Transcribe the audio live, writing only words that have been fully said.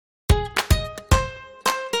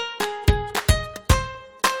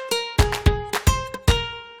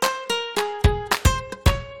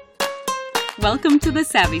Welcome to The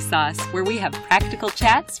Savvy Sauce, where we have practical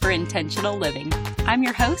chats for intentional living. I'm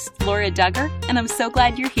your host, Laura Duggar, and I'm so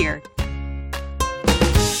glad you're here.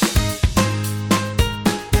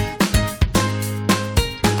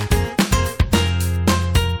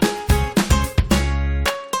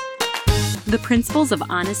 The principles of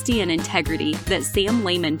honesty and integrity that Sam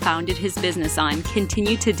Lehman founded his business on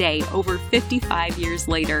continue today over 55 years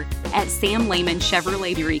later at Sam Lehman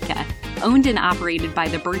Chevrolet Eureka. Owned and operated by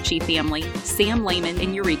the Birchie family, Sam Lehman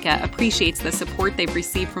in Eureka appreciates the support they've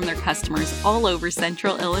received from their customers all over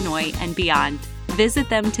Central Illinois and beyond. Visit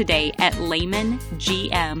them today at lehmangm.com.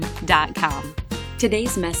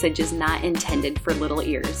 Today's message is not intended for little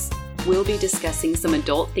ears. We'll be discussing some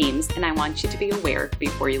adult themes, and I want you to be aware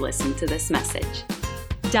before you listen to this message.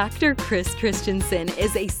 Dr. Kris Christiansen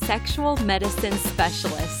is a sexual medicine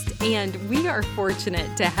specialist, and we are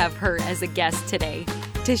fortunate to have her as a guest today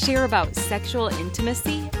to share about sexual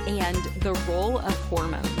intimacy and the role of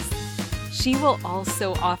hormones. She will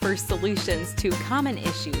also offer solutions to common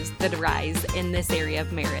issues that arise in this area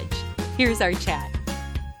of marriage. Here's our chat.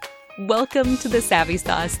 Welcome to The Savvy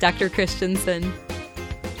Sauce, Dr. Christiansen.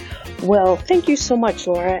 Well, thank you so much,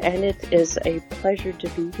 Laura, and it is a pleasure to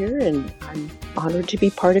be here, and I'm honored to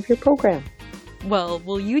be part of your program. Well,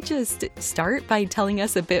 will you just start by telling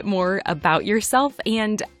us a bit more about yourself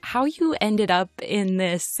and how you ended up in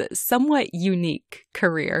this somewhat unique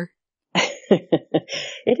career?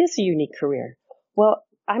 It is a unique career. Well,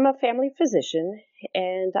 I'm a family physician,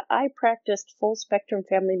 and I practiced full-spectrum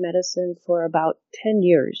family medicine for about 10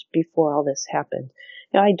 years before all this happened.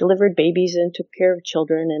 I delivered babies and took care of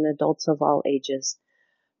children and adults of all ages.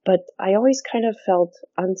 But I always kind of felt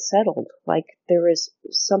unsettled, like there was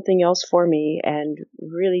something else for me and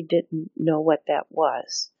really didn't know what that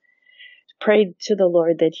was. Prayed to the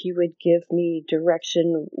Lord that He would give me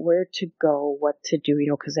direction, where to go, what to do,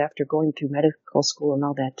 because after going through medical school and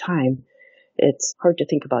all that time, it's hard to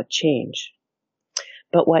think about change.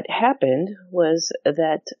 But what happened was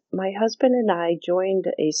that my husband and I joined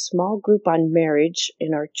a small group on marriage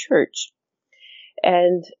in our church.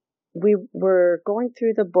 And we were going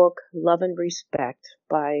through the book Love and Respect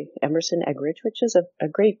by Emerson Eggerichs, which is a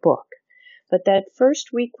great book. But that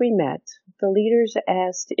first week we met, the leaders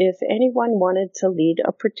asked if anyone wanted to lead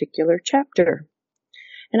a particular chapter.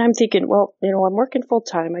 And I'm thinking, well, I'm working full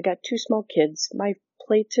time. I got 2 small kids. My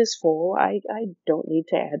plate is full. I don't need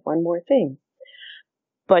to add one more thing.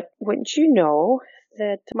 But wouldn't you know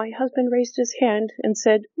that my husband raised his hand and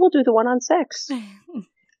said, we'll do the one on sex.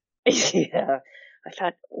 Yeah. I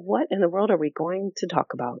thought, what in the world are we going to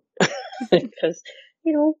talk about? Because,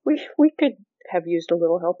 we could have used a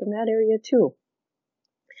little help in that area too.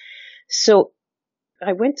 So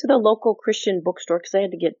I went to the local Christian bookstore because I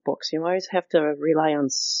had to get books. I always have to rely on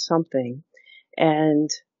something. And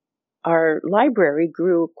our library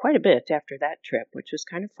grew quite a bit after that trip, which was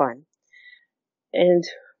kind of fun. And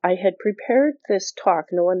I had prepared this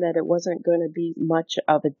talk knowing that it wasn't going to be much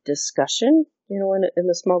of a discussion, in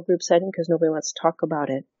the small group setting because nobody wants to talk about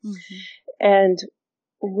it. Mm-hmm. And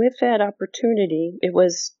with that opportunity, it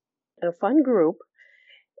was a fun group.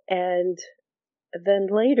 And then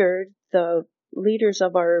later, the leaders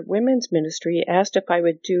of our women's ministry asked if I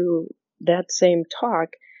would do that same talk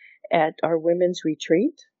at our women's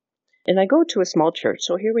retreat. And I go to a small church.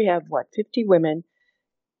 So here we have, 50 women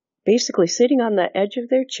basically sitting on the edge of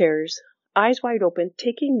their chairs, eyes wide open,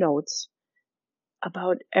 taking notes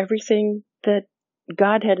about everything that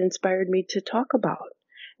God had inspired me to talk about.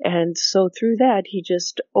 And so through that, He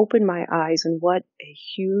just opened my eyes on what a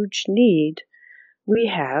huge need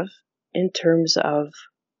we have in terms of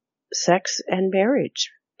sex and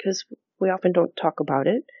marriage, because we often don't talk about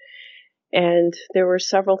it. And there were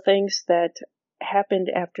several things that happened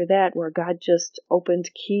after that where God just opened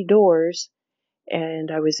key doors, and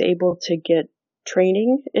I was able to get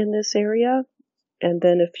training in this area. And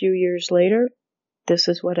then a few years later, this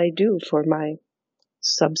is what I do for my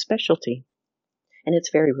subspecialty. And it's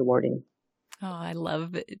very rewarding. Oh, I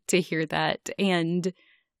love to hear that. And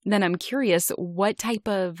then I'm curious, what type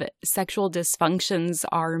of sexual dysfunctions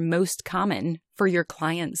are most common for your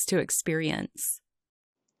clients to experience?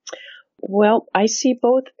 Well, I see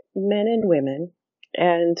both men and women,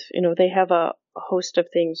 and, they have a host of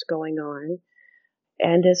things going on.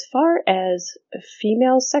 And as far as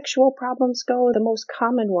female sexual problems go, the most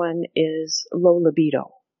common one is low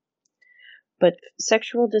libido. But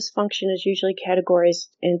sexual dysfunction is usually categorized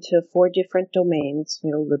into 4 different domains,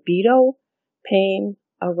 libido, pain,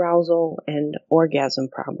 arousal, and orgasm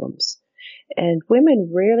problems. And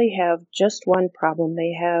women rarely have just one problem.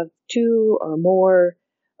 They have 2 or more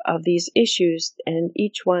of these issues, and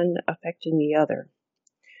each one affecting the other.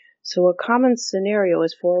 So a common scenario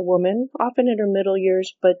is for a woman, often in her middle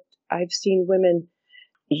years, but I've seen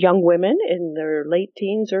young women in their late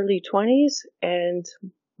teens, early 20s, and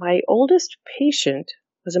my oldest patient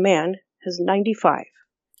was a man, who's 95.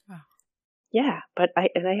 Wow. Yeah, but I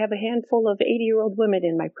have a handful of 80-year-old women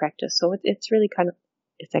in my practice, so it's really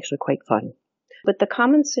it's actually quite fun. But the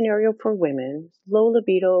common scenario for women, low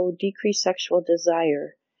libido, decreased sexual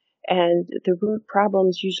desire, and the root problem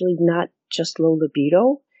is usually not just low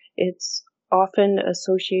libido. It's often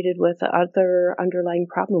associated with other underlying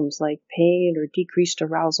problems like pain or decreased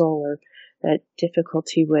arousal or that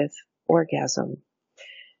difficulty with orgasm.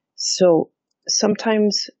 So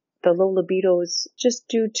sometimes the low libido is just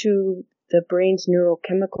due to the brain's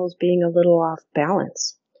neurochemicals being a little off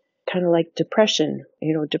balance. Kind of like depression.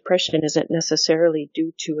 Depression isn't necessarily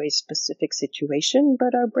due to a specific situation,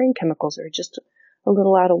 but our brain chemicals are just a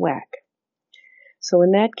little out of whack. So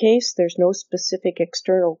in that case, there's no specific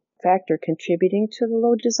external factor contributing to the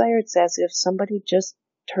low desire. It's as if somebody just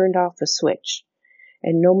turned off the switch.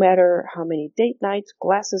 And no matter how many date nights,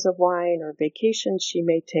 glasses of wine, or vacations she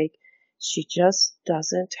may take, she just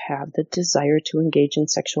doesn't have the desire to engage in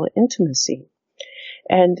sexual intimacy.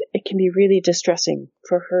 And it can be really distressing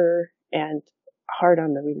for her and hard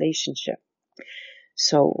on the relationship.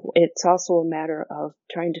 So it's also a matter of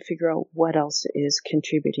trying to figure out what else is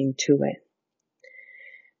contributing to it.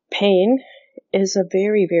 Pain is a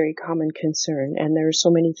very, very common concern, and there are so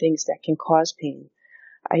many things that can cause pain.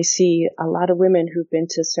 I see a lot of women who've been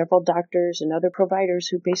to several doctors and other providers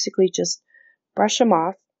who basically just brush them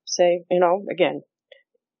off, say, again,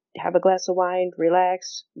 have a glass of wine,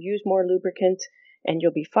 relax, use more lubricant, and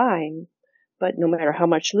you'll be fine. But no matter how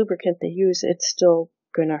much lubricant they use, it's still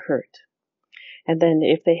going to hurt. And then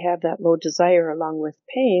if they have that low desire along with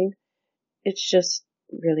pain, it's just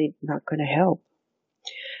really not going to help.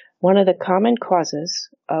 One of the common causes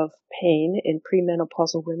of pain in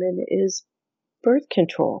premenopausal women is birth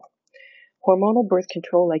control. Hormonal birth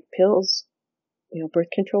control like pills,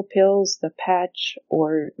 birth control pills, the patch,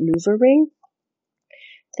 or NuvaRing,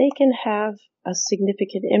 they can have a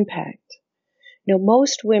significant impact.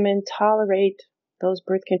 Most women tolerate those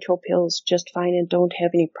birth control pills just fine and don't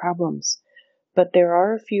have any problems. But there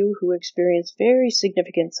are a few who experience very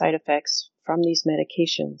significant side effects from these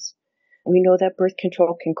medications. We know that birth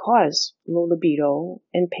control can cause low libido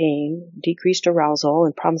and pain, decreased arousal,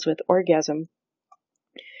 and problems with orgasm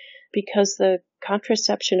because the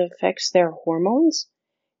contraception affects their hormones,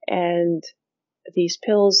 and these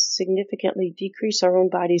pills significantly decrease our own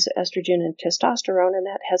body's estrogen and testosterone, and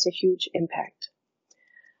that has a huge impact.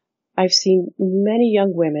 I've seen many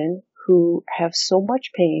young women who have so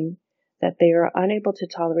much pain that they are unable to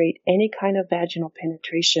tolerate any kind of vaginal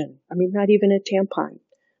penetration. Not even a tampon,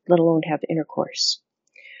 let alone have intercourse.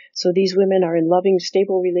 So these women are in loving,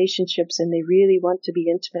 stable relationships and they really want to be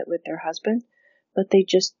intimate with their husband, but they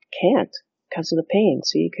just can't because of the pain.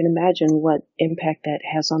 So you can imagine what impact that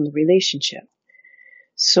has on the relationship.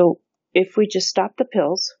 So if we just stop the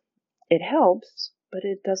pills, it helps, but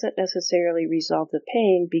it doesn't necessarily resolve the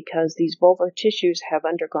pain because these vulvar tissues have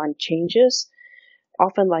undergone changes,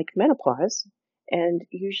 often like menopause, and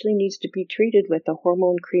usually needs to be treated with a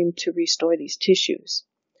hormone cream to restore these tissues.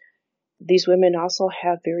 These women also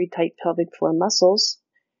have very tight pelvic floor muscles,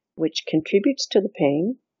 which contributes to the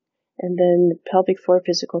pain, and then pelvic floor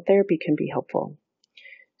physical therapy can be helpful.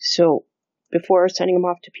 So before sending them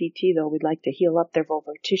off to PT, though, we'd like to heal up their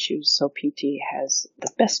vulvar tissues so PT has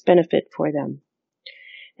the best benefit for them.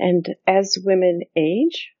 And as women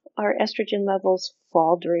age, our estrogen levels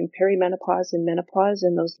fall during perimenopause and menopause,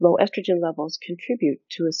 and those low estrogen levels contribute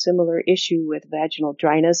to a similar issue with vaginal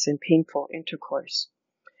dryness and painful intercourse.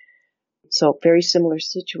 So very similar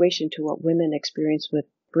situation to what women experience with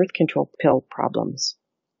birth control pill problems.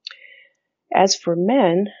 As for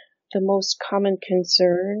men, the most common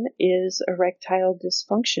concern is erectile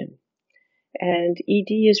dysfunction. And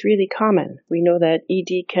ED is really common. We know that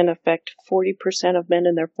ED can affect 40% of men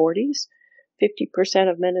in their 40s, 50%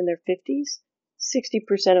 of men in their 50s,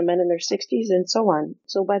 60% of men in their 60s, and so on.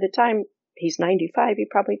 So by the time he's 95, he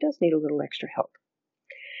probably does need a little extra help.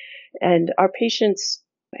 And our patients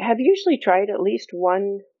have usually tried at least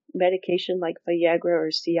one medication like Viagra or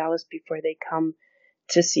Cialis before they come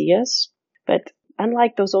to see us. But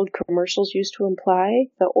unlike those old commercials used to imply,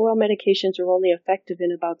 the oral medications are only effective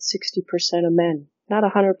in about 60% of men, not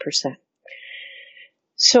 100%.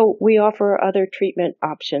 So we offer other treatment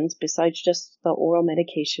options besides just the oral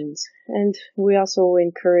medications. And we also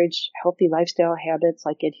encourage healthy lifestyle habits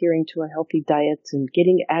like adhering to a healthy diet and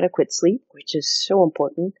getting adequate sleep, which is so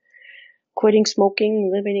important. quitting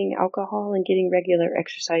smoking, limiting alcohol, and getting regular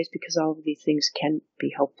exercise, because all of these things can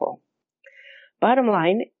be helpful. Bottom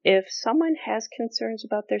line, if someone has concerns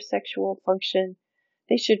about their sexual function,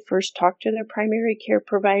 they should first talk to their primary care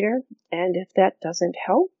provider, and if that doesn't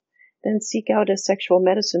help, then seek out a sexual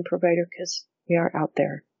medicine provider, because we are out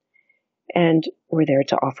there, and we're there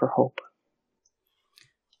to offer hope.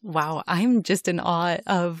 Wow, I'm just in awe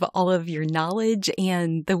of all of your knowledge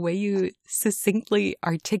and the way you succinctly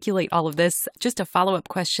articulate all of this. Just a follow-up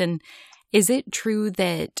question. Is it true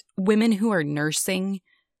that women who are nursing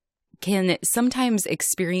can sometimes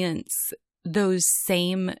experience those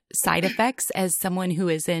same side effects as someone who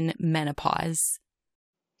is in menopause?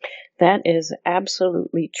 That is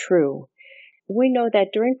absolutely true. We know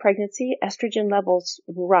that during pregnancy, estrogen levels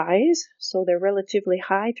rise, so they're relatively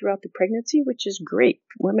high throughout the pregnancy, which is great.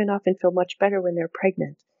 Women often feel much better when they're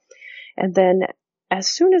pregnant. And then as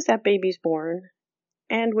soon as that baby's born,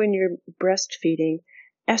 and when you're breastfeeding,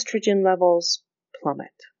 estrogen levels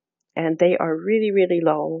plummet. And they are really, really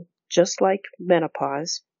low, just like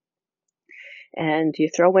menopause. And you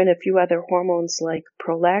throw in a few other hormones like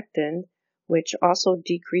prolactin, which also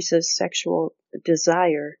decreases sexual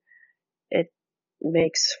desire. It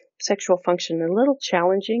makes sexual function a little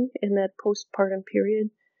challenging in that postpartum period.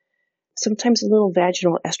 Sometimes a little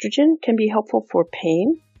vaginal estrogen can be helpful for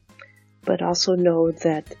pain, but also know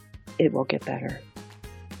that it will get better.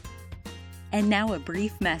 And now a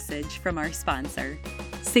brief message from our sponsor.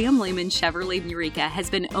 Sam Lehman Chevrolet Eureka has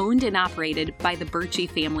been owned and operated by the Birchie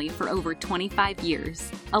family for over 25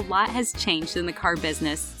 years. A lot has changed in the car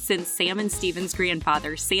business since Sam and Stephen's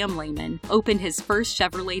grandfather, Sam Lehman, opened his first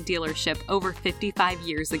Chevrolet dealership over 55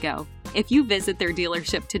 years ago. If you visit their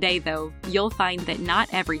dealership today, though, you'll find that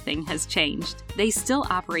not everything has changed. They still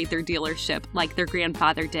operate their dealership like their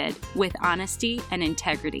grandfather did, with honesty and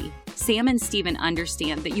integrity. Sam and Stephen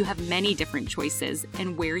understand that you have many different choices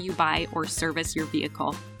in where you buy or service your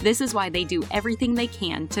vehicle. This is why they do everything they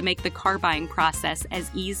can to make the car buying process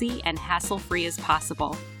as easy and hassle-free as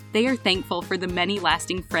possible. They are thankful for the many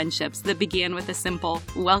lasting friendships that began with a simple,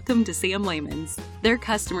 "Welcome to Sam Lehman's." Their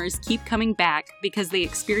customers keep coming back because they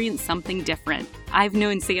experience something different. I've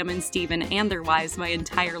known Sam and Stephen and their wives my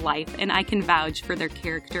entire life, and I can vouch for their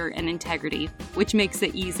character and integrity, which makes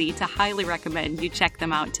it easy to highly recommend you check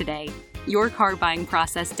them out today. Your car buying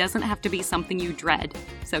process doesn't have to be something you dread,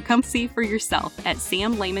 so come see for yourself at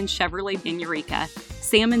Sam Lehman Chevrolet in Eureka.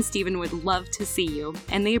 Sam and Stephen would love to see you,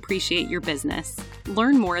 and they appreciate your business.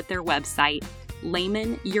 Learn more at their website,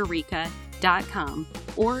 LehmanEureka.com,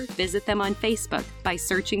 or visit them on Facebook by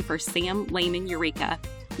searching for Sam Lehman Eureka.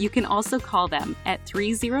 You can also call them at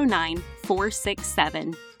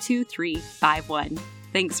 309-467-2351.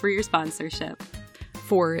 Thanks for your sponsorship.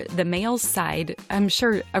 For the male side, I'm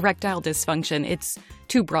sure erectile dysfunction, it's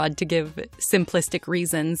too broad to give simplistic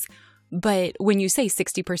reasons. But when you say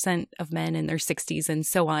 60% of men in their 60s and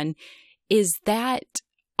so on, is that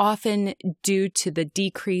often due to the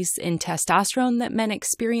decrease in testosterone that men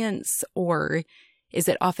experience, or is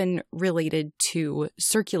it often related to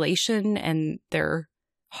circulation and their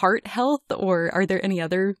heart health, or are there any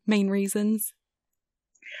other main reasons?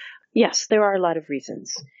 Yes, there are a lot of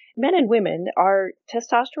reasons. Men and women, our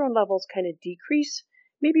testosterone levels kind of decrease,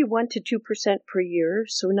 maybe 1% to 2% per year,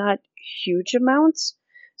 so not huge amounts.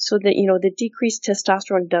 So that, the decreased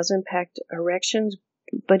testosterone does impact erections,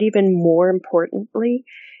 but even more importantly,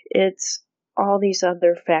 it's all these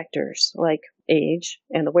other factors like age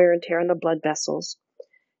and the wear and tear on the blood vessels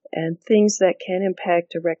and things that can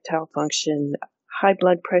impact erectile function, high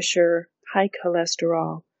blood pressure, high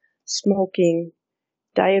cholesterol, smoking,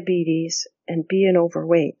 diabetes, and being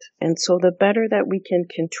overweight. And so the better that we can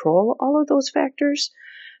control all of those factors,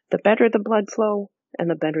 the better the blood flow and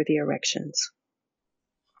the better the erections.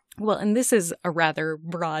 Well, and this is a rather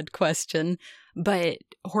broad question, but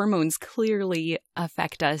hormones clearly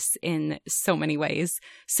affect us in so many ways.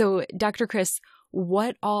 So, Dr. Kris,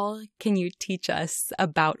 what all can you teach us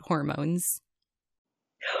about hormones?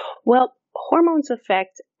 Well, hormones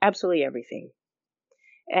affect absolutely everything.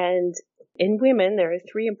 And in women, there are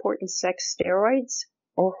 3 important sex steroids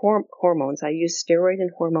or hormones. I use steroid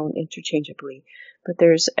and hormone interchangeably. But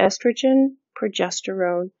there's estrogen,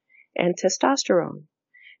 progesterone, and testosterone.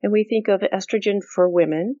 And we think of estrogen for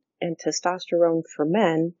women and testosterone for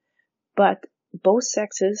men, but both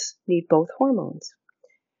sexes need both hormones.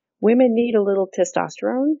 Women need a little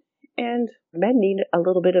testosterone, and men need a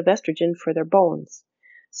little bit of estrogen for their bones.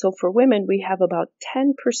 So for women, we have about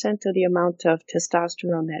 10% of the amount of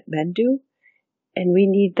testosterone that men do, and we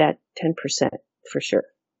need that 10% for sure.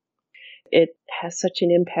 It has such an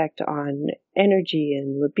impact on energy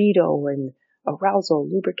and libido and arousal,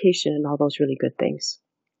 lubrication, and all those really good things.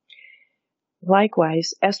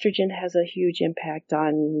 Likewise, estrogen has a huge impact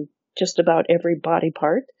on just about every body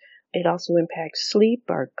part. It also impacts sleep,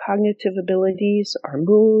 our cognitive abilities, our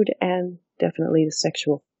mood, and definitely the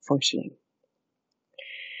sexual functioning.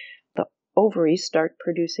 The ovaries start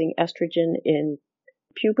producing estrogen in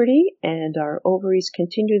puberty, and our ovaries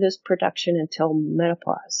continue this production until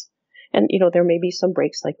menopause. And, there may be some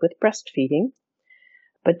breaks like with breastfeeding,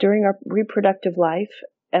 but during our reproductive life,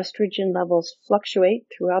 estrogen levels fluctuate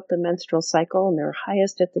throughout the menstrual cycle, and they're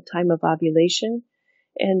highest at the time of ovulation.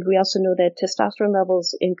 And we also know that testosterone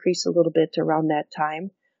levels increase a little bit around that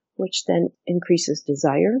time, which then increases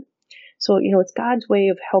desire. So, it's God's way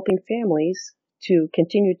of helping families to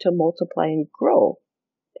continue to multiply and grow.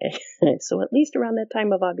 So at least around that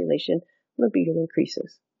time of ovulation, libido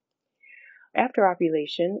increases. After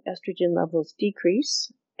ovulation, estrogen levels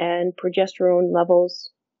decrease and progesterone levels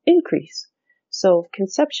increase. So if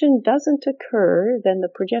conception doesn't occur, then the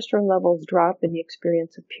progesterone levels drop and you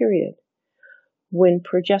experience a period. When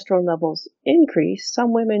progesterone levels increase,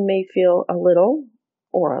 some women may feel a little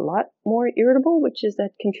or a lot more irritable, which is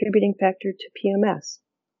that contributing factor to PMS.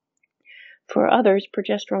 For others,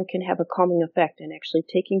 progesterone can have a calming effect, and actually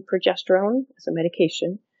taking progesterone as a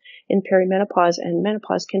medication in perimenopause and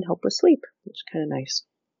menopause can help with sleep, which is kind of nice.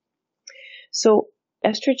 So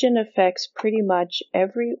estrogen affects pretty much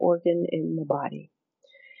every organ in the body.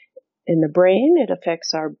 In the brain, it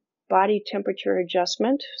affects our body temperature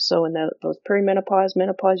adjustment. So in those perimenopause,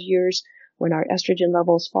 menopause years, when our estrogen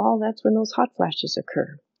levels fall, that's when those hot flashes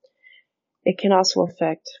occur. It can also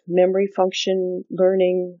affect memory function,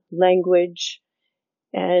 learning, language.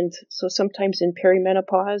 And so sometimes in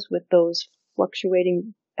perimenopause, with those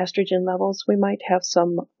fluctuating estrogen levels, we might have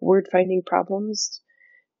some word-finding problems,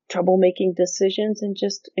 trouble making decisions, and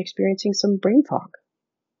just experiencing some brain fog.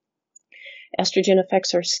 Estrogen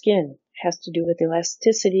affects our skin, has to do with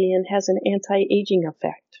elasticity, and has an anti-aging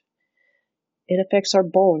effect. It affects our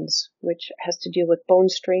bones, which has to do with bone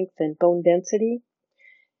strength and bone density.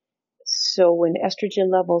 So when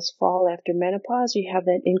estrogen levels fall after menopause, you have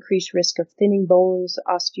that increased risk of thinning bones,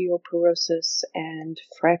 osteoporosis, and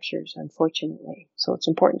fractures, unfortunately. So it's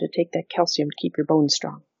important to take that calcium to keep your bones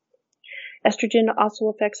strong. Estrogen also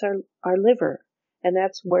affects our liver, and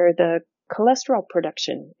that's where the cholesterol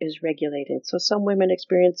production is regulated. So some women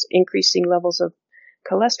experience increasing levels of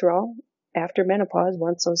cholesterol after menopause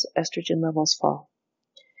once those estrogen levels fall.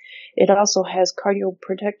 It also has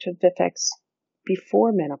cardioprotective effects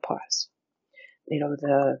before menopause.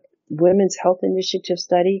 The Women's Health Initiative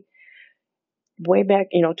study, way back,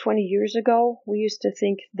 20 years ago, we used to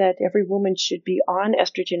think that every woman should be on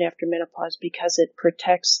estrogen after menopause because it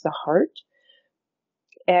protects the heart.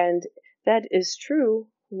 And that is true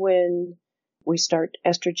when we start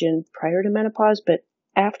estrogen prior to menopause, but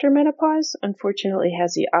after menopause, unfortunately,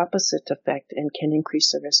 has the opposite effect and can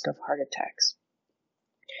increase the risk of heart attacks.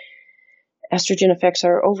 Estrogen affects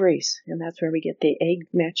our ovaries, and that's where we get the egg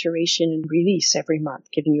maturation and release every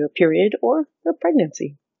month, giving you a period or a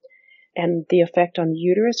pregnancy. And the effect on the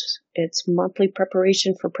uterus, it's monthly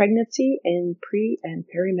preparation for pregnancy in pre- and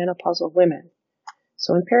perimenopausal women.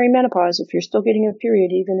 So in perimenopause, if you're still getting a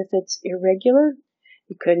period, even if it's irregular,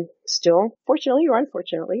 you could still, fortunately or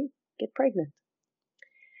unfortunately, get pregnant.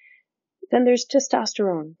 Then there's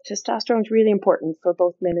testosterone. Testosterone is really important for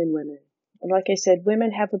both men and women. And like I said,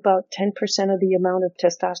 women have about 10% of the amount of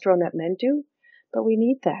testosterone that men do, but we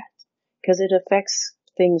need that because it affects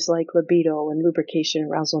things like libido and lubrication,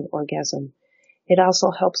 arousal, and orgasm. It also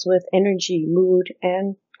helps with energy, mood,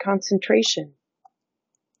 and concentration.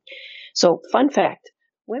 So, fun fact,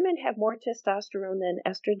 women have more testosterone than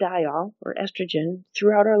estradiol or estrogen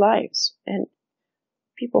throughout our lives, and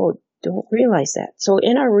people don't realize that. So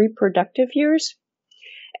in our reproductive years,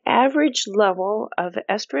 average level of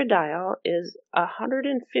estradiol is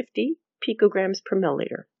 150 picograms per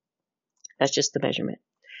milliliter. That's just the measurement.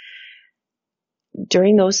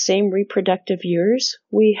 During those same reproductive years,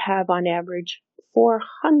 we have on average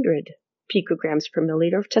 400 picograms per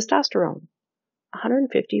milliliter of testosterone.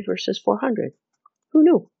 150 versus 400. Who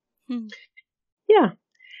knew? Yeah.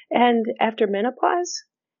 And after menopause,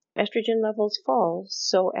 estrogen levels fall.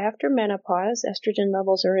 So after menopause, estrogen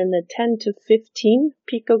levels are in the 10 to 15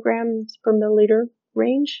 picograms per milliliter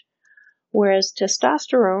range, whereas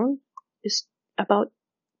testosterone is about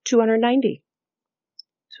 290.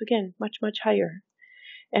 So again, much, much higher.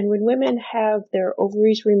 And when women have their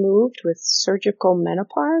ovaries removed with surgical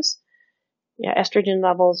menopause, estrogen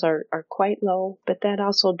levels are quite low, but that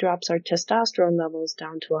also drops our testosterone levels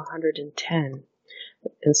down to 110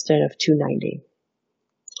 instead of 290.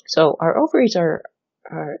 So our ovaries are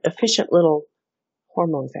efficient little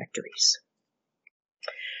hormone factories.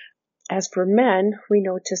 As for men, we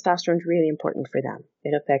know testosterone is really important for them.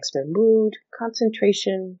 It affects their mood,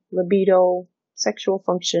 concentration, libido, sexual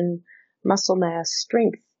function, muscle mass,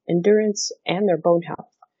 strength, endurance, and their bone health.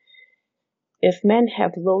 If men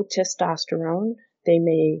have low testosterone, they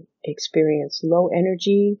may experience low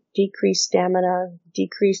energy, decreased stamina,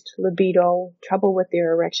 decreased libido, trouble with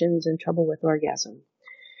their erections, and trouble with orgasm.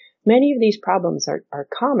 Many of these problems are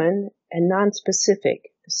common and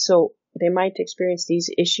non-specific, so they might experience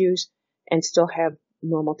these issues and still have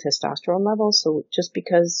normal testosterone levels. So just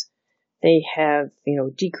because they have,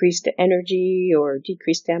 decreased energy or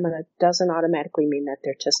decreased stamina doesn't automatically mean that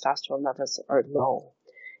their testosterone levels are low.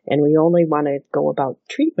 And we only want to go about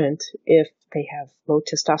treatment if they have low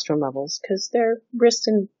testosterone levels because there are risks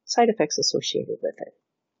and side effects associated with it.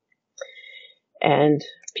 And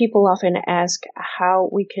people often ask how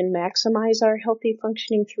we can maximize our healthy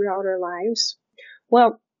functioning throughout our lives.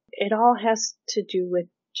 Well, it all has to do with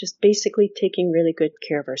just basically taking really good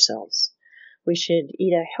care of ourselves. We should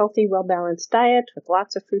eat a healthy, well-balanced diet with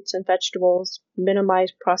lots of fruits and vegetables,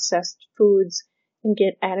 minimize processed foods, and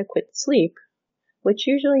get adequate sleep, which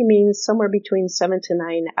usually means somewhere between 7 to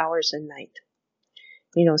 9 hours a night.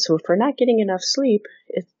 So if we're not getting enough sleep,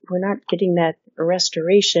 we're not getting that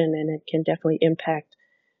restoration, and it can definitely impact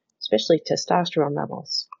especially testosterone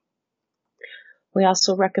levels. We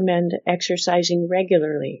also recommend exercising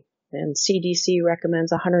regularly, and CDC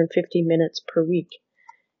recommends 150 minutes per week.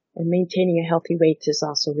 And maintaining a healthy weight is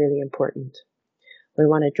also really important. We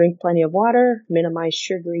want to drink plenty of water, minimize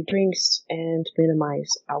sugary drinks, and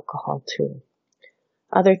minimize alcohol too.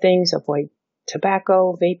 Other things, avoid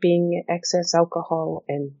tobacco, vaping, excess alcohol,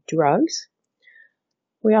 and drugs.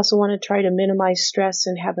 We also want to try to minimize stress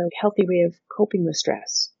and have a healthy way of coping with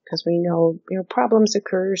stress, because we know, problems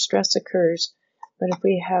occur, stress occurs, but if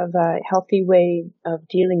we have a healthy way of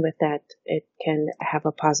dealing with that, it can have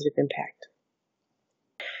a positive impact.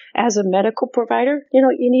 As a medical provider, you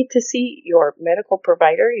need to see your medical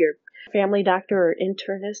provider, your family doctor or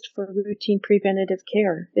internist for routine preventative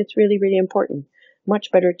care. It's really, really important.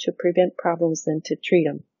 Much better to prevent problems than to treat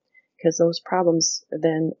them, because those problems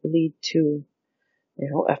then lead to,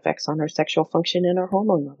 effects on our sexual function and our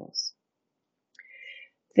hormone levels.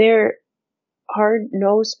 There are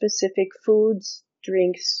no specific foods,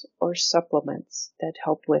 drinks, or supplements that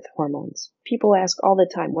help with hormones. People ask all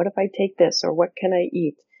the time, what if I take this, or what can I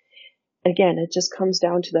eat? Again, it just comes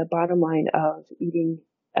down to the bottom line of eating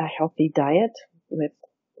a healthy diet with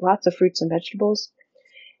lots of fruits and vegetables.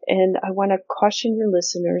 And I want to caution your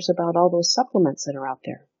listeners about all those supplements that are out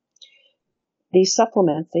there. These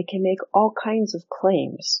supplements, they can make all kinds of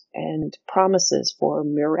claims and promises for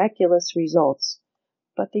miraculous results,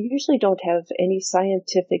 but they usually don't have any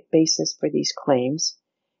scientific basis for these claims,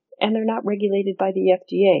 and they're not regulated by the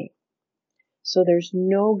FDA. So there's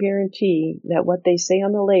no guarantee that what they say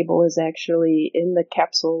on the label is actually in the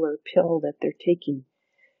capsule or pill that they're taking.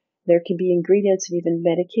 There can be ingredients and even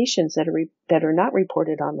medications that are not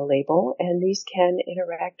reported on the label, and these can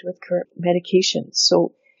interact with current medications.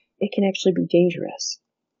 So it can actually be dangerous.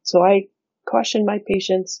 So I caution my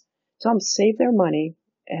patients, tell them save their money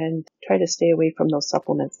and try to stay away from those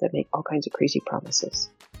supplements that make all kinds of crazy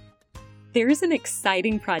promises. There's an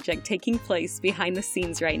exciting project taking place behind the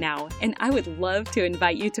scenes right now, and I would love to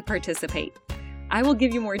invite you to participate. I will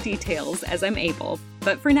give you more details as I'm able,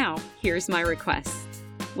 but for now, here's my request.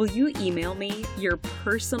 Will you email me your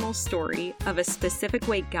personal story of a specific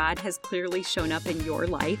way God has clearly shown up in your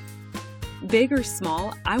life? Big or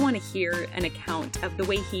small, I want to hear an account of the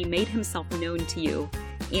way He made Himself known to you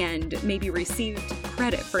and maybe received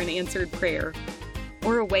credit for an answered prayer,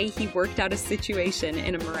 or a way He worked out a situation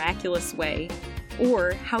in a miraculous way,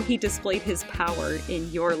 or how He displayed His power in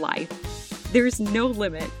your life. There's no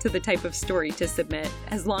limit to the type of story to submit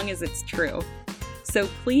as long as it's true. So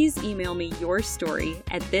please email me your story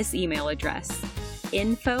at this email address,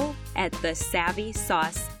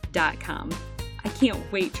 info@thesavvysauce.com. I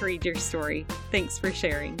can't wait to read your story. Thanks for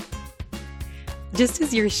sharing. Just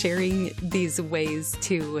as you're sharing these ways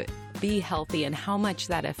to be healthy and how much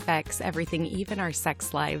that affects everything, even our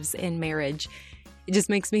sex lives in marriage, it just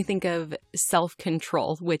makes me think of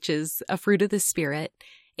self-control, which is a fruit of the Spirit.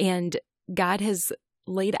 And God has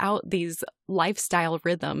laid out these lifestyle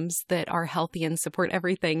rhythms that are healthy and support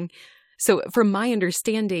everything. So from my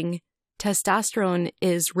understanding, testosterone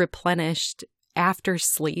is replenished after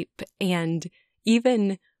sleep. And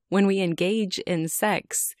even when we engage in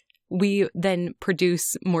sex, we then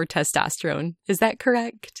produce more testosterone. Is that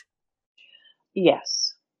correct?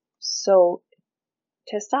 Yes. So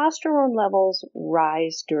testosterone levels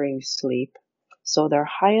rise during sleep. So they're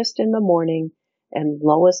highest in the morning and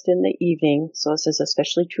lowest in the evening. So this is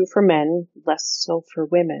especially true for men, less so for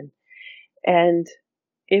women. And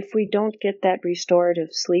if we don't get that restorative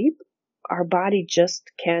sleep, our body just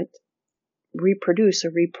can't reproduce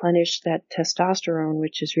or replenish that testosterone,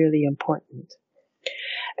 which is really important.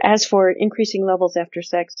 As for increasing levels after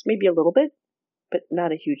sex, maybe a little bit, but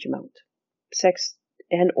not a huge amount. Sex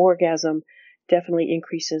and orgasm definitely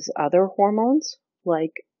increases other hormones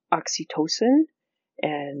like oxytocin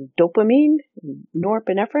and dopamine,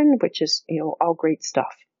 norepinephrine, which is, all great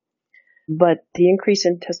stuff. But the increase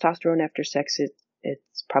in testosterone after sex,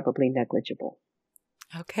 it's probably negligible.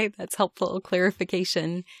 Okay, that's helpful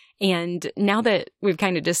clarification. And now that we've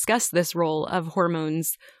kind of discussed this role of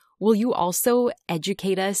hormones, will you also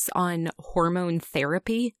educate us on hormone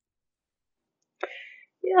therapy?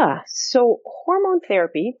 Yeah, so hormone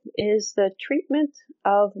therapy is the treatment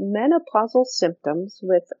of menopausal symptoms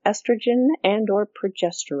with estrogen and or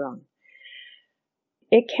progesterone.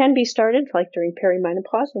 It can be started like during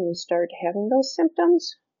perimenopause when we start having those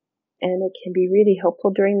symptoms, and it can be really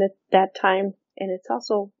helpful during that time, and it's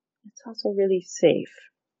also really safe.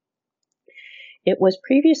 It was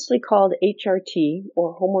previously called HRT,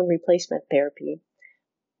 or hormone replacement therapy,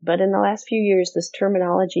 but in the last few years, this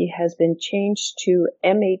terminology has been changed to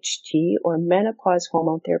MHT, or menopause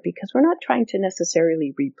hormone therapy, because we're not trying to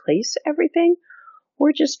necessarily replace everything.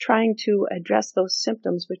 We're just trying to address those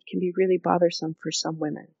symptoms, which can be really bothersome for some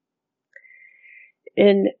women.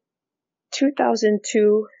 In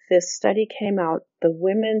 2002, this study came out, the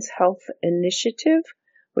Women's Health Initiative,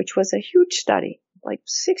 which was a huge study, like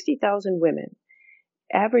 60,000 women,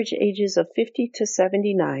 average ages of 50 to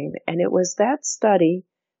 79, and it was that study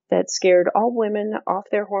that scared all women off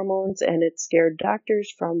their hormones, and it scared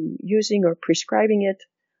doctors from using or prescribing it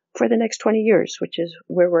for the next 20 years, which is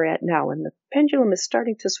where we're at now. And the pendulum is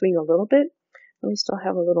starting to swing a little bit, and we still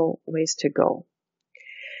have a little ways to go.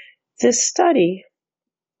 This study,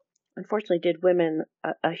 unfortunately, did women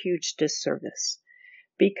a huge disservice,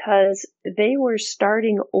 because they were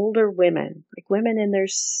starting older women, like women in their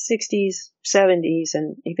 60s, 70s,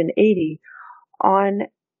 and even 80, on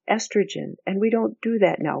estrogen. And we don't do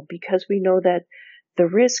that now because we know that the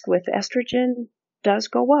risk with estrogen does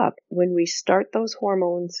go up when we start those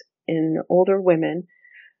hormones in older women,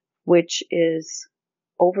 which is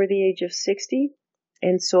over the age of 60.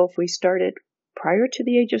 And so if we start it prior to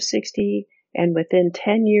the age of 60 and within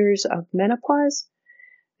 10 years of menopause,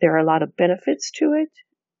 there are a lot of benefits to it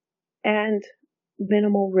and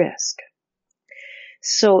minimal risk.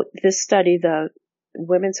 So this study, the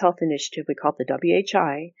Women's Health Initiative, we call it the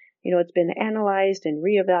WHI, it's been analyzed and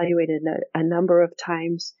reevaluated a number of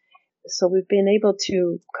times. So we've been able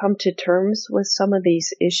to come to terms with some of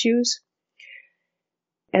these issues.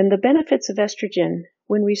 And the benefits of estrogen,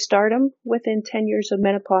 when we start them within 10 years of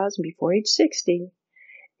menopause and before age 60,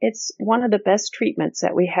 it's one of the best treatments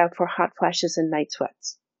that we have for hot flashes and night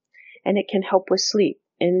sweats. And it can help with sleep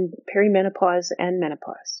in perimenopause and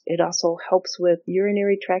menopause. It also helps with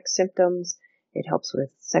urinary tract symptoms. It helps with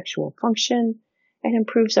sexual function and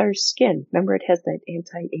improves our skin. Remember, it has that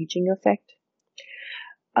anti-aging effect.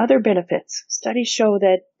 Other benefits. Studies show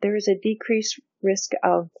that there is a decreased risk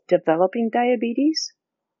of developing diabetes,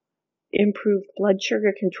 improved blood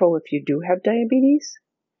sugar control if you do have diabetes.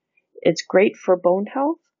 It's great for bone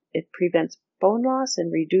health. It prevents bone loss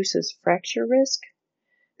and reduces fracture risk.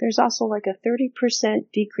 There's also like a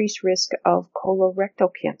 30% decreased risk of colorectal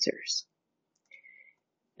cancers.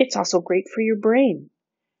 It's also great for your brain.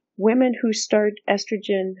 Women who start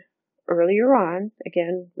estrogen earlier on,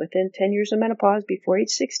 again, within 10 years of menopause, before age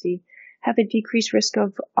 60, have a decreased risk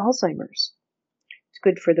of Alzheimer's. It's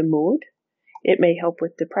good for the mood. It may help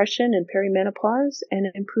with depression and perimenopause and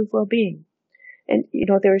improve well-being. And,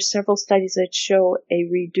 there are several studies that show a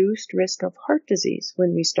reduced risk of heart disease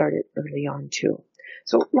when we start it early on, too.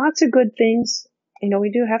 So lots of good things.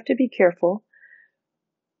 We do have to be careful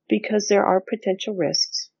because there are potential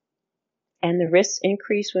risks. And the risks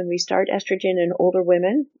increase when we start estrogen in older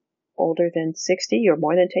women, older than 60 or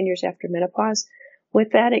more than 10 years after menopause.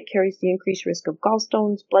 With that, it carries the increased risk of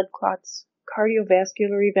gallstones, blood clots,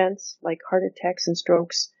 cardiovascular events like heart attacks and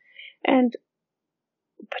strokes, and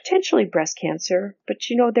potentially breast cancer. But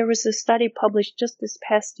there was a study published just this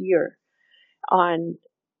past year on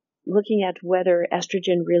looking at whether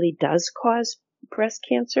estrogen really does cause breast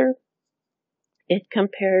cancer. It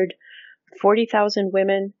compared 40,000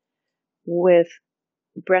 women with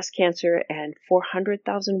breast cancer and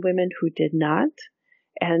 400,000 women who did not.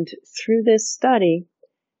 And through this study,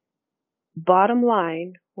 bottom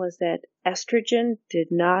line was that estrogen did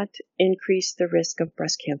not increase the risk of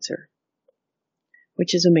breast cancer,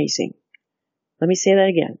 which is amazing. Let me say that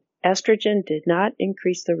again. estrogen did not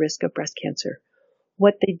increase the risk of breast cancer.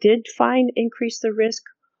 What they did find increased the risk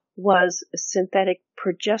was synthetic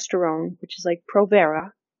progesterone, which is like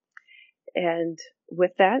Provera, and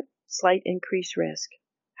with that, slight increased risk.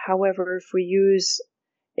 However, if we use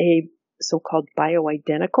a so-called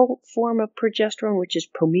bioidentical form of progesterone, which is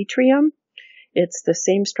prometrium, it's the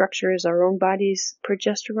same structure as our own body's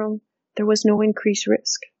progesterone, there was no increased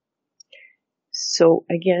risk. So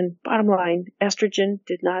again, bottom line, estrogen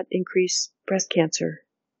did not increase breast cancer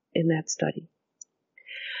in that study.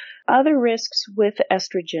 Other risks with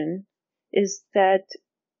estrogen is that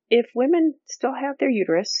if women still have their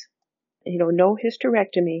uterus, no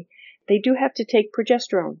hysterectomy, they do have to take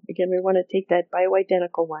progesterone. Again, we want to take that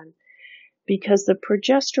bioidentical one because the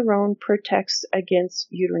progesterone protects against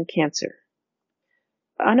uterine cancer.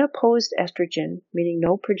 Unopposed estrogen, meaning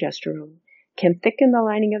no progesterone, can thicken the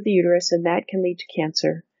lining of the uterus and that can lead to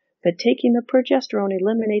cancer, but taking the progesterone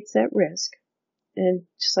eliminates that risk. And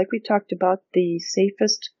just like we talked about, the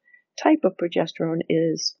safest type of progesterone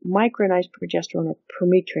is micronized progesterone, or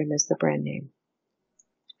prometrium is the brand name.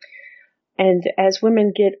 And as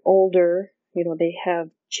women get older, they have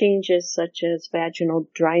changes such as vaginal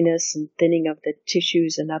dryness and thinning of the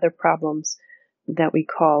tissues and other problems that we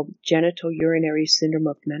call genital urinary syndrome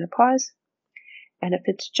of menopause. And if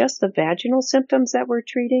it's just the vaginal symptoms that we're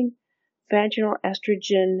treating, vaginal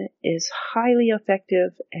estrogen is highly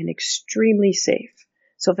effective and extremely safe.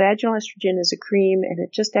 So vaginal estrogen is a cream and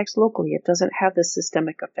it just acts locally. It doesn't have the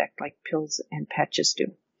systemic effect like pills and patches do.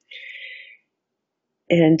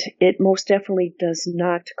 And it most definitely does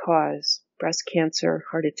not cause breast cancer,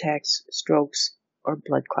 heart attacks, strokes, or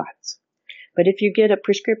blood clots. But if you get a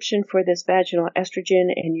prescription for this vaginal estrogen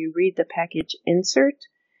and you read the package insert,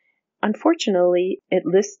 unfortunately, it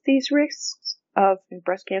lists these risks of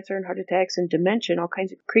breast cancer and heart attacks and dementia and all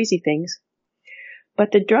kinds of crazy things.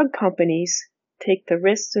 But the drug companies take the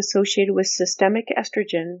risks associated with systemic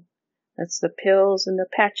estrogen, that's the pills and the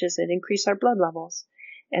patches that increase our blood levels,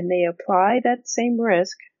 and they apply that same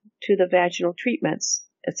risk to the vaginal treatments.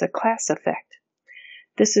 It's a class effect.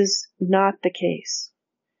 This is not the case.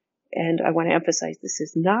 And I want to emphasize this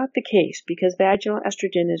is not the case because vaginal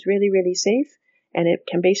estrogen is really, really safe and it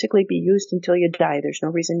can basically be used until you die. There's no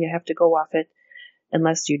reason you have to go off it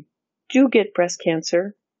unless you do get breast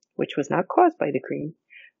cancer, which was not caused by the cream.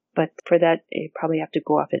 But for that, you probably have to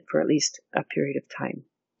go off it for at least a period of time.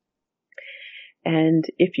 And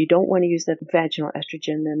if you don't want to use the vaginal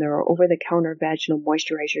estrogen, then there are over-the-counter vaginal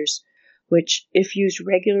moisturizers, which if used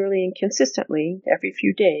regularly and consistently every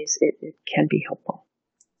few days, it can be helpful.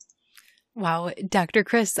 Wow. Dr.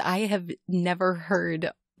 Kris, I have never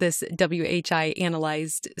heard this WHI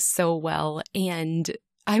analyzed so well. And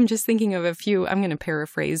I'm just thinking of I'm going to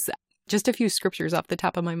paraphrase just a few scriptures off the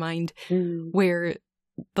top of my mind where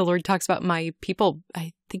the Lord talks about my people,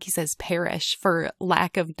 I think he says perish for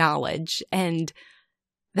lack of knowledge. And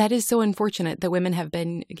that is so unfortunate that women have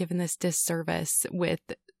been given this disservice with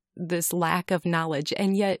this lack of knowledge.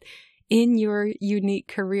 And yet in your unique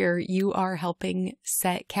career, you are helping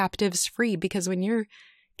set captives free, because when you're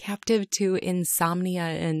captive to insomnia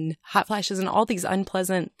and hot flashes and all these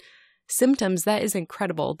unpleasant symptoms, that is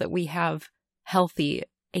incredible that we have healthy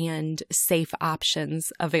and safe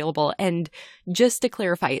options available. And just to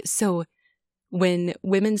clarify, so when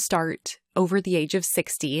women start over the age of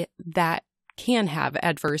 60, that can have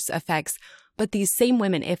adverse effects. But these same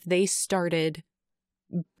women, if they started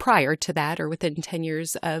prior to that or within 10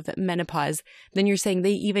 years of menopause, then you're saying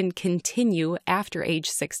they even continue after age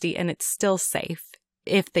 60 and it's still safe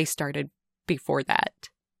if they started before that.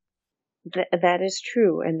 That is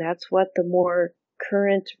true. And that's what the more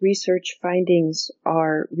current research findings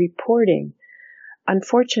are reporting.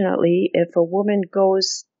 Unfortunately, if a woman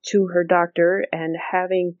goes to her doctor and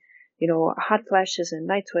having, hot flashes and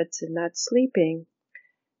night sweats and not sleeping,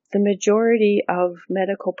 the majority of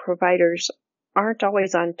medical providers aren't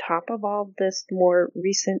always on top of all this more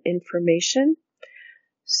recent information.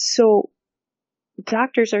 So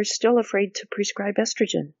doctors are still afraid to prescribe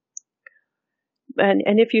estrogen.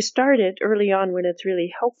 And if you start it early on when it's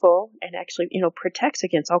really helpful and actually, protects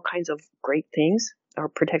against all kinds of great things, or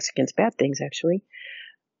protects against bad things actually,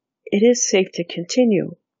 it is safe to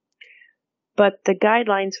continue. But the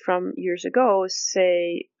guidelines from years ago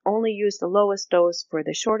say only use the lowest dose for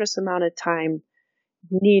the shortest amount of time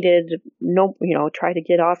needed, try to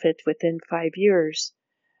get off it within 5 years.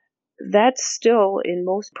 That's still in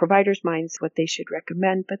most providers' minds what they should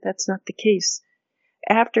recommend, but that's not the case.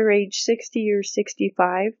 After age 60 or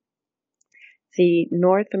 65, the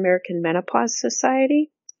North American Menopause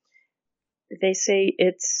Society, they say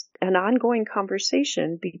it's an ongoing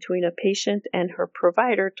conversation between a patient and her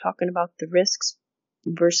provider talking about the risks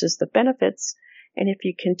versus the benefits. And if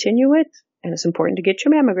you continue it, and it's important to get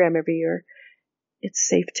your mammogram every year, it's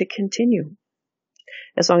safe to continue.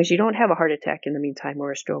 As long as you don't have a heart attack in the meantime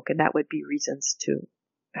or a stroke, and that would be reasons to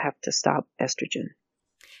have to stop estrogen.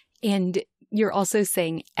 And you're also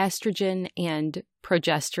saying estrogen and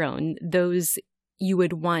progesterone, those you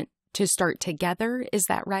would want to start together. Is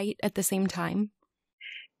that right, at the same time?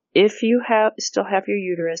 If you still have your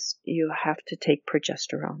uterus, you have to take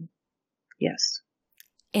progesterone. Yes.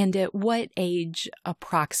 And at what age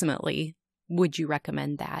approximately would you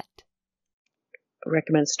recommend that?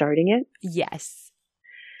 Recommend starting it? Yes.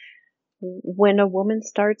 When a woman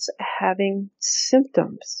starts having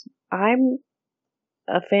symptoms, I'm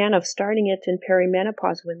a fan of starting it in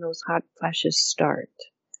perimenopause when those hot flashes start,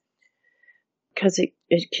 because it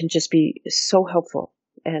can just be so helpful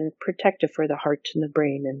and protective for the heart and the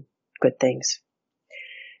brain and good things.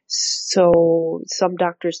 So some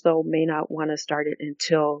doctors, though, may not want to start it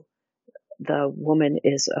until the woman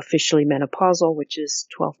is officially menopausal, which is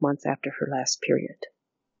 12 months after her last period.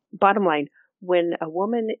 Bottom line, when a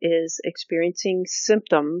woman is experiencing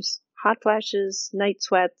symptoms, hot flashes, night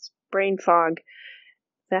sweats, brain fog,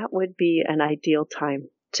 that would be an ideal time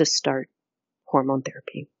to start hormone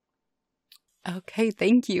therapy. Okay,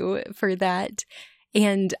 thank you for that.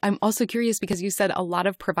 And I'm also curious because you said a lot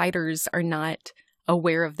of providers are not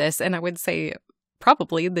aware of this, and I would say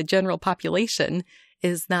probably the general population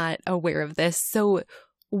is not aware of this. So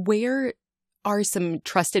where are some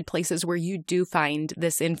trusted places where you do find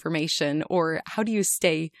this information, or how do you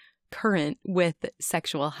stay current with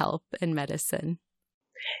sexual health and medicine?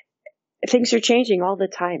 Things are changing all the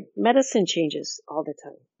time. Medicine changes all the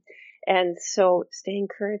time. And so staying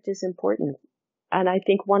current is important. And I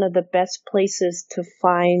think one of the best places to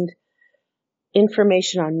find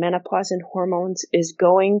information on menopause and hormones is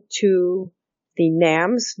going to the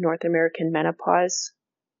NAMS, North American Menopause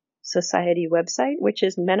Society website, which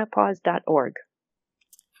is menopause.org.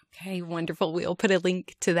 Okay, wonderful. We'll put a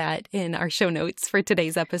link to that in our show notes for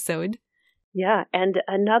today's episode. Yeah, and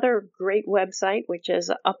another great website, which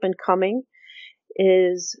is up and coming,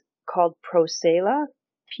 is called Prosayla,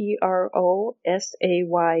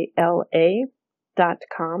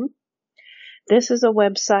 prosayla.com. This is a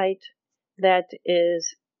website that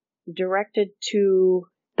is directed to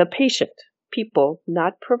the patient, people,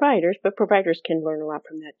 not providers, but providers can learn a lot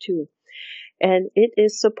from that too. And it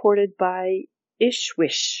is supported by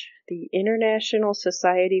ISHWISH, the International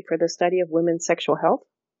Society for the Study of Women's Sexual Health.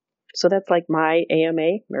 So that's like my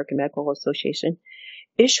AMA, American Medical Association.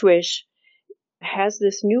 ISHWISH has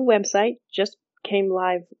this new website, just came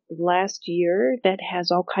live last year, that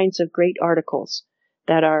has all kinds of great articles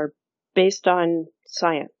that are based on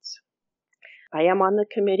science. I am on the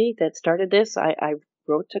committee that started this. I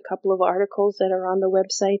wrote a couple of articles that are on the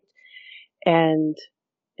website, and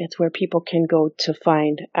it's where people can go to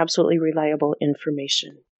find absolutely reliable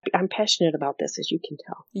information. I'm passionate about this, as you can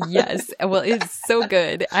tell. Yes. Well, it's so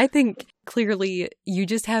good. I think clearly you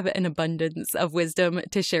just have an abundance of wisdom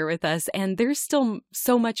to share with us. And there's still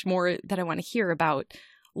so much more that I want to hear about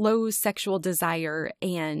low sexual desire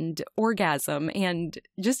and orgasm, and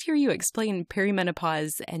just hear you explain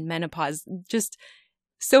perimenopause and menopause, just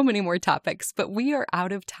so many more topics. But we are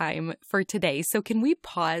out of time for today. So can we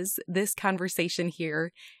pause this conversation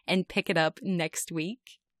here and pick it up next week?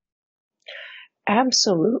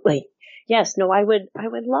 Absolutely. Yes. No, I would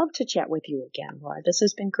love to chat with you again, Laura. This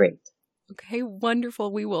has been great. Okay,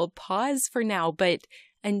 wonderful. We will pause for now, but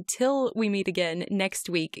until we meet again next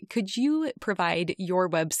week, could you provide your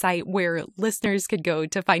website where listeners could go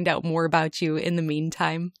to find out more about you in the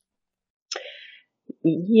meantime?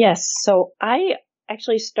 Yes. So I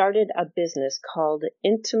actually started a business called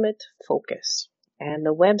Intimate Focus, and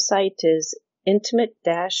the website is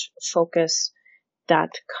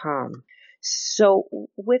intimate-focus.com. So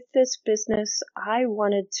with this business, I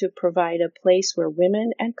wanted to provide a place where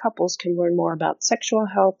women and couples can learn more about sexual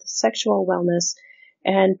health, sexual wellness,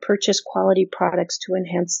 and purchase quality products to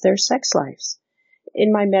enhance their sex lives.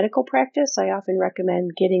 In my medical practice, I often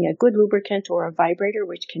recommend getting a good lubricant or a vibrator,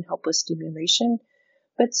 which can help with stimulation.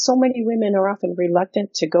 But so many women are often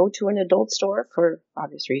reluctant to go to an adult store for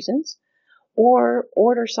obvious reasons, or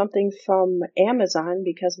order something from Amazon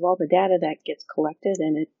because of all the data that gets collected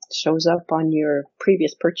and it shows up on your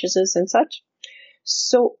previous purchases and such.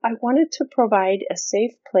 So I wanted to provide a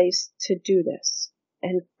safe place to do this.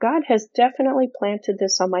 And God has definitely planted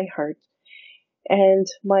this on my heart. And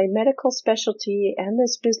my medical specialty and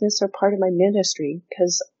this business are part of my ministry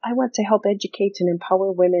because I want to help educate and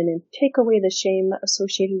empower women and take away the shame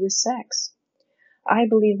associated with sex. I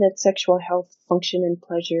believe that sexual health, function, and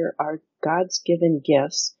pleasure are God's given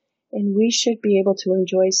gifts, and we should be able to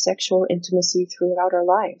enjoy sexual intimacy throughout our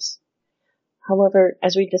lives. However,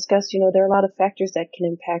 as we discussed, there are a lot of factors that can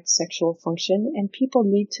impact sexual function, and people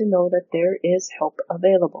need to know that there is help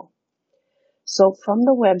available. So from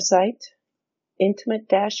the website,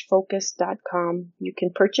 intimate-focus.com, you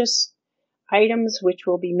can purchase items which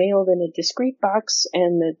will be mailed in a discreet box,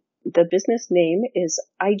 and the business name is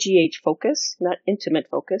IGH Focus, not Intimate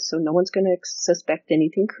Focus, so no one's going to suspect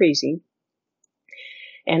anything crazy.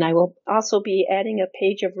 And I will also be adding a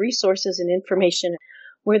page of resources and information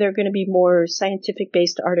where there are going to be more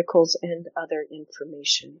scientific-based articles and other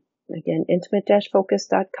information. Again,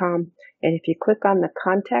 intimate-focus.com. And if you click on the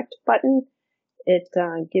contact button, it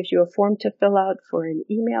gives you a form to fill out for an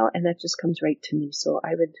email, and that just comes right to me. So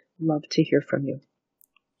I would love to hear from you.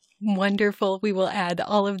 Wonderful. We will add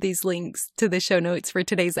all of these links to the show notes for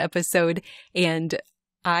today's episode, and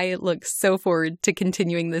I look so forward to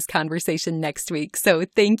continuing this conversation next week. So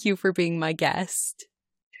thank you for being my guest.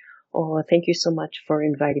 Oh, thank you so much for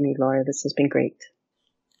inviting me, Laura. This has been great.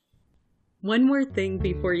 One more thing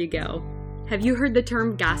before you go. Have you heard the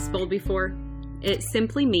term gospel before? It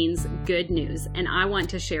simply means good news, and I want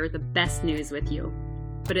to share the best news with you.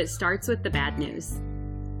 But it starts with the bad news.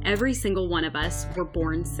 Every single one of us were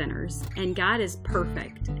born sinners, and God is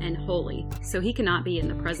perfect and holy, so he cannot be in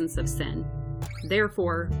the presence of sin.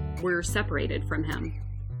 Therefore, we're separated from him.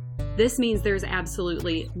 This means there's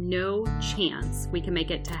absolutely no chance we can make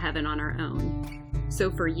it to heaven on our own. So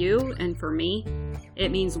for you and for me, it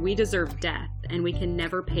means we deserve death, and we can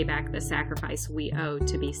never pay back the sacrifice we owe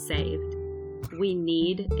to be saved. We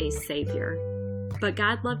need a Savior. But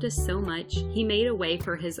God loved us so much, he made a way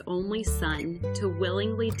for his only Son to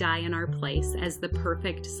willingly die in our place as the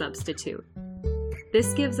perfect substitute.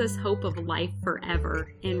 This gives us hope of life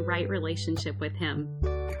forever in right relationship with him.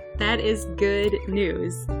 That is good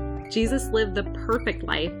news. Jesus lived the perfect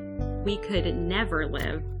life we could never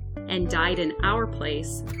live and died in our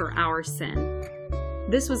place for our sin.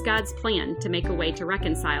 This was God's plan to make a way to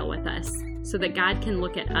reconcile with us so that God can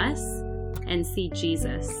look at us and see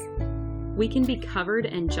Jesus. We can be covered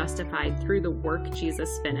and justified through the work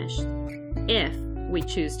Jesus finished, if we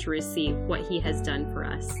choose to receive what he has done for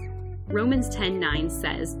us. Romans 10:9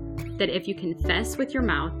 says that if you confess with your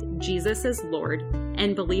mouth Jesus is Lord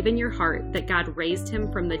and believe in your heart that God raised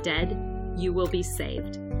him from the dead, you will be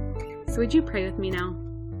saved. So would you pray with me now?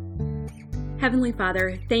 Heavenly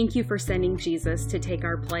Father, thank you for sending Jesus to take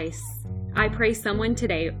our place. I pray someone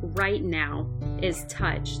today, right now, is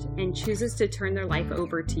touched and chooses to turn their life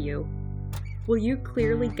over to you. Will you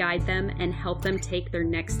clearly guide them and help them take their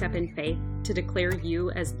next step in faith to declare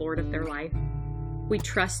you as Lord of their life? We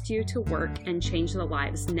trust you to work and change the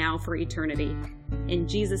lives now for eternity. In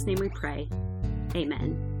Jesus' name we pray.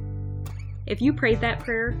 Amen. If you prayed that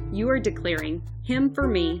prayer, you are declaring him for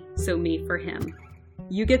me, so me for him.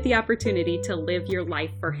 You get the opportunity to live your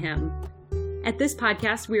life for him. At this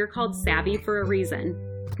podcast, we are called Savvy for a reason.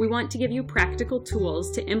 We want to give you practical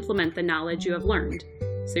tools to implement the knowledge you have learned.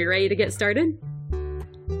 So you ready to get started?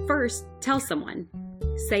 First, tell someone.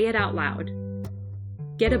 Say it out loud.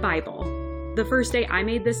 Get a Bible. The first day I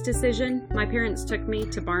made this decision, my parents took me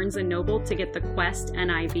to Barnes & Noble to get the Quest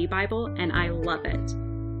NIV Bible, and I love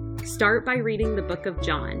it. Start by reading the book of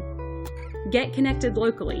John. Get connected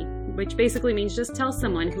locally, which basically means just tell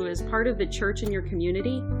someone who is part of the church in your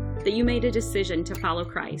community that you made a decision to follow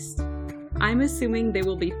Christ. I'm assuming they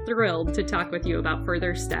will be thrilled to talk with you about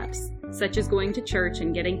further steps, such as going to church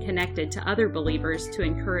and getting connected to other believers to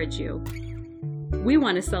encourage you. We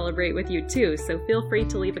want to celebrate with you too, so feel free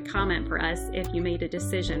to leave a comment for us if you made a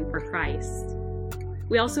decision for Christ.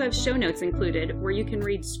 We also have show notes included where you can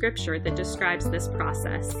read scripture that describes this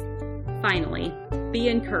process. Finally, be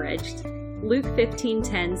encouraged. Luke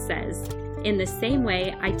 15:10 says, "In the same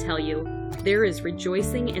way I tell you, there is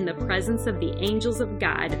rejoicing in the presence of the angels of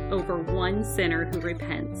God over one sinner who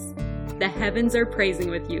repents." The heavens are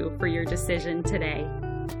praising with you for your decision today.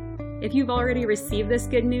 If you've already received this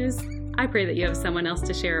good news, I pray that you have someone else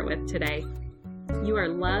to share it with today. You are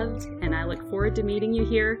loved, and I look forward to meeting you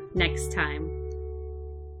here next time.